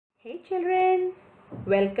Hey children,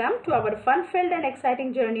 welcome to our fun-filled and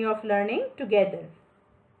exciting journey of learning together.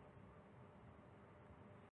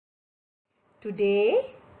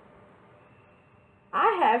 Today,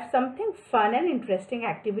 I have something fun and interesting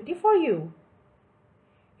activity for you.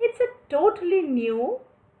 It's a totally new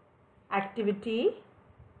activity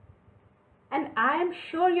and I am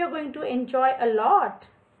sure you're going to enjoy a lot.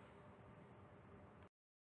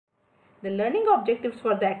 The learning objectives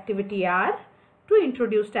for the activity are to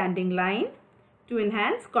introduce standing line, to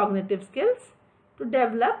enhance cognitive skills, to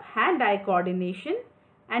develop hand-eye coordination,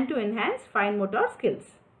 and to enhance fine motor skills.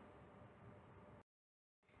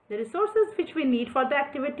 The resources which we need for the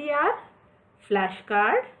activity are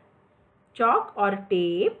flashcard, chalk or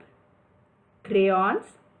tape, crayons,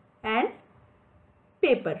 and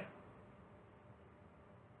paper.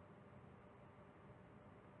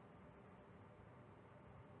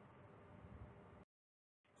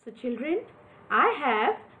 So children, I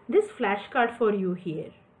have this flashcard for you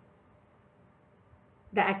here.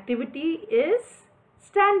 The activity is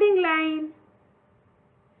standing line.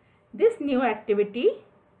 This new activity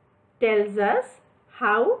tells us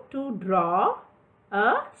how to draw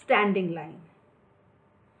a standing line.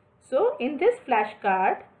 So in this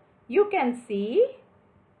flashcard, you can see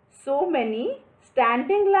so many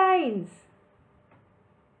standing lines.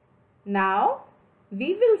 Now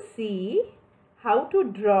we will see how to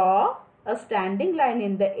draw a standing line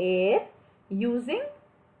in the air using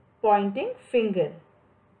pointing finger.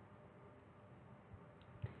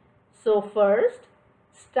 So first,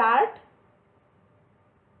 start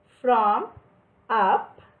from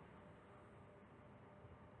up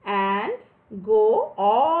and go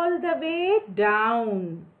all the way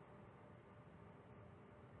down.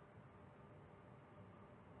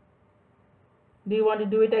 Do you want to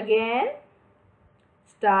do it again?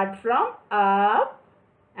 Start from up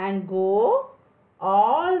and go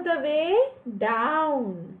all the way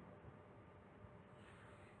down.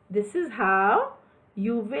 This is how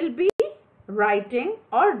you will be writing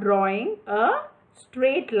or drawing a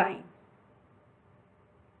straight line.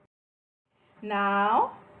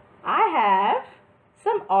 Now I have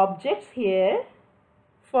some objects here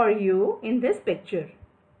for you in this picture.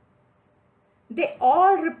 They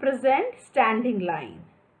all represent standing line.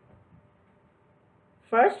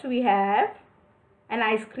 First we have an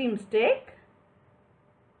ice cream stick,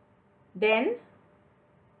 then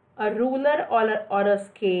a ruler or a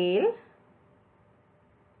scale,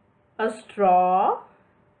 a straw,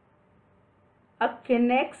 a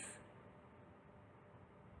Kleenex,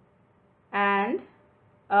 and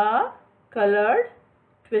a colored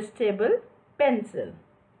twistable pencil.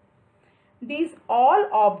 These all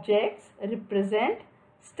objects represent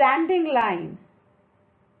standing line.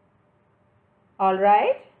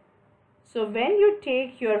 Alright, so when you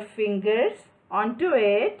take your fingers onto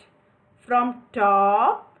it from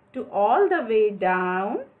top to all the way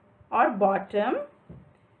down or bottom,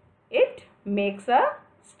 it makes a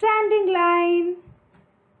standing line.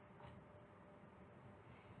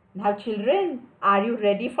 Now children, are you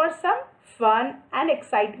ready for some fun and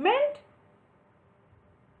excitement?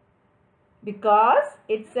 Because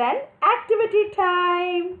it's an activity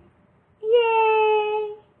time.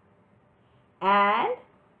 Yay! And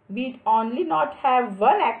we only not have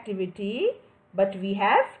one activity, but we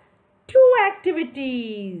have two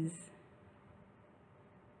activities.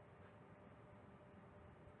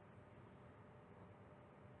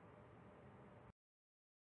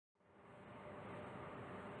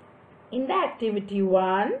 In the activity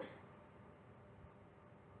 1,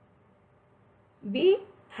 we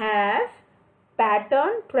have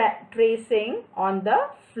pattern tracing on the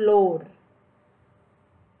floor.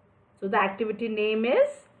 So the activity name is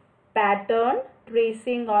pattern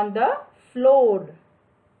tracing on the floor.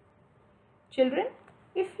 Children,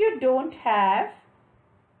 if you don't have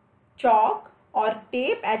chalk or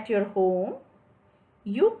tape at your home,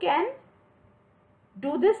 you can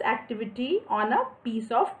do this activity on a piece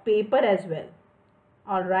of paper as well.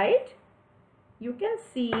 Alright, you can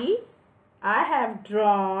see I have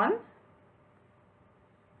drawn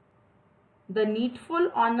the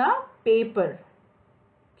needful on a paper.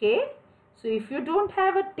 Okay, so if you don't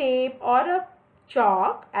have a tape or a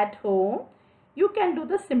chalk at home, you can do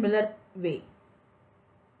the similar way.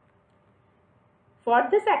 For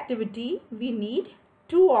this activity, we need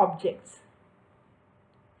two objects,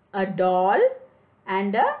 a doll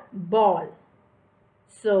and a ball.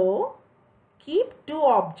 So keep two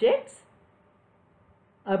objects,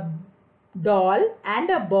 a doll and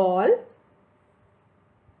a ball,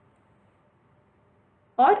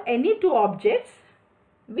 or any two objects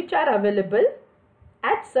which are available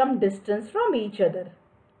at some distance from each other.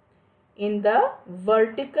 in the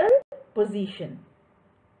vertical position,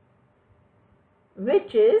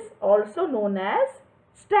 which is also known as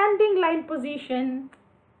standing line position.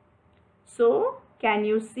 So, can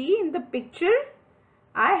you see in the picture?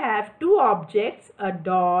 I have two objects, a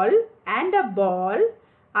doll and a ball.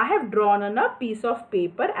 I have drawn on a piece of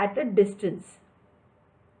paper at a distance.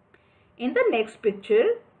 In the next picture,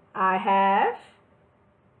 I have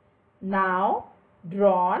now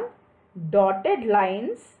drawn dotted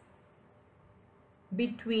lines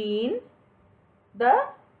between the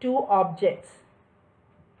two objects.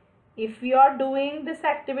 If you are doing this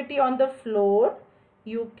activity on the floor,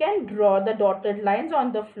 you can draw the dotted lines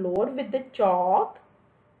on the floor with the chalk,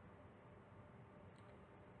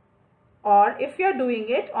 or if you are doing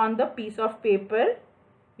it on the piece of paper,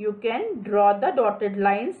 you can draw the dotted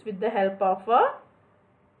lines with the help of a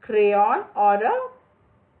crayon or a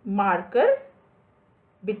marker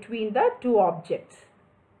between the two objects.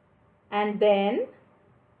 And then,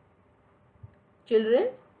 children,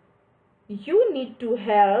 you need to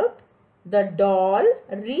help the doll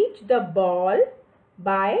reach the ball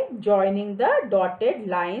by joining the dotted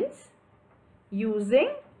lines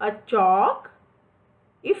using a chalk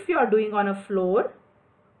if you are doing on a floor,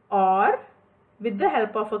 or with the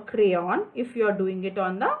help of a crayon if you are doing it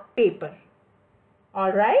on the paper.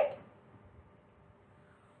 Alright.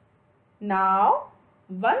 Now,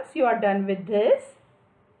 once you are done with this,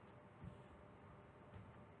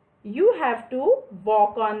 you have to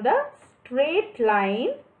walk on the straight line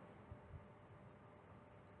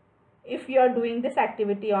if you are doing this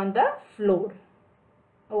activity on the floor.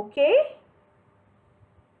 Okay?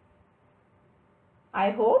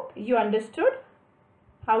 I hope you understood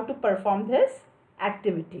how to perform this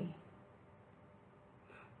activity.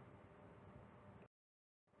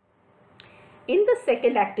 In the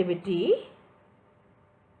second activity,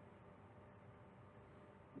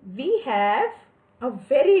 we have a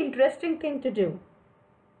very interesting thing to do.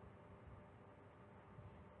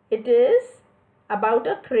 It is about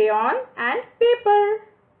a crayon and paper.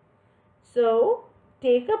 So,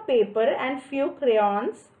 take a paper and few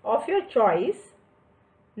crayons of your choice.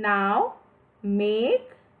 Now,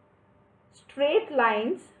 make straight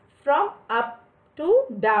lines from up to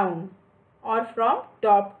down or from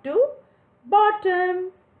top to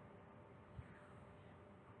bottom.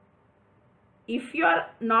 If you are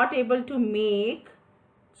not able to make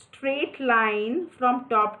straight line from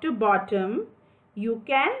top to bottom, you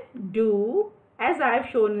can do as I have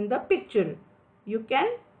shown in the picture. You can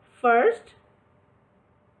first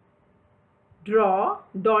draw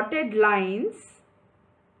dotted lines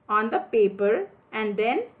on the paper and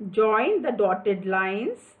then join the dotted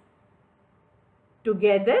lines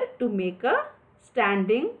together to make a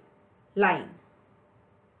standing line.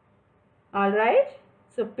 Alright,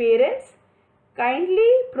 so parents,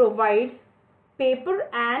 kindly provide paper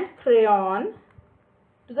and crayon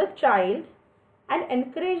to the child and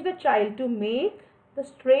encourage the child to make the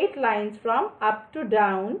straight lines from up to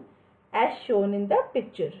down as shown in the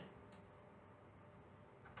picture.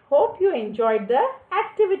 Hope you enjoyed the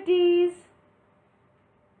activities.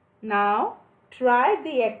 Now try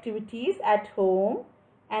the activities at home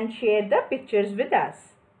and share the pictures with us.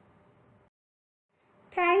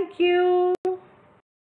 Thank you.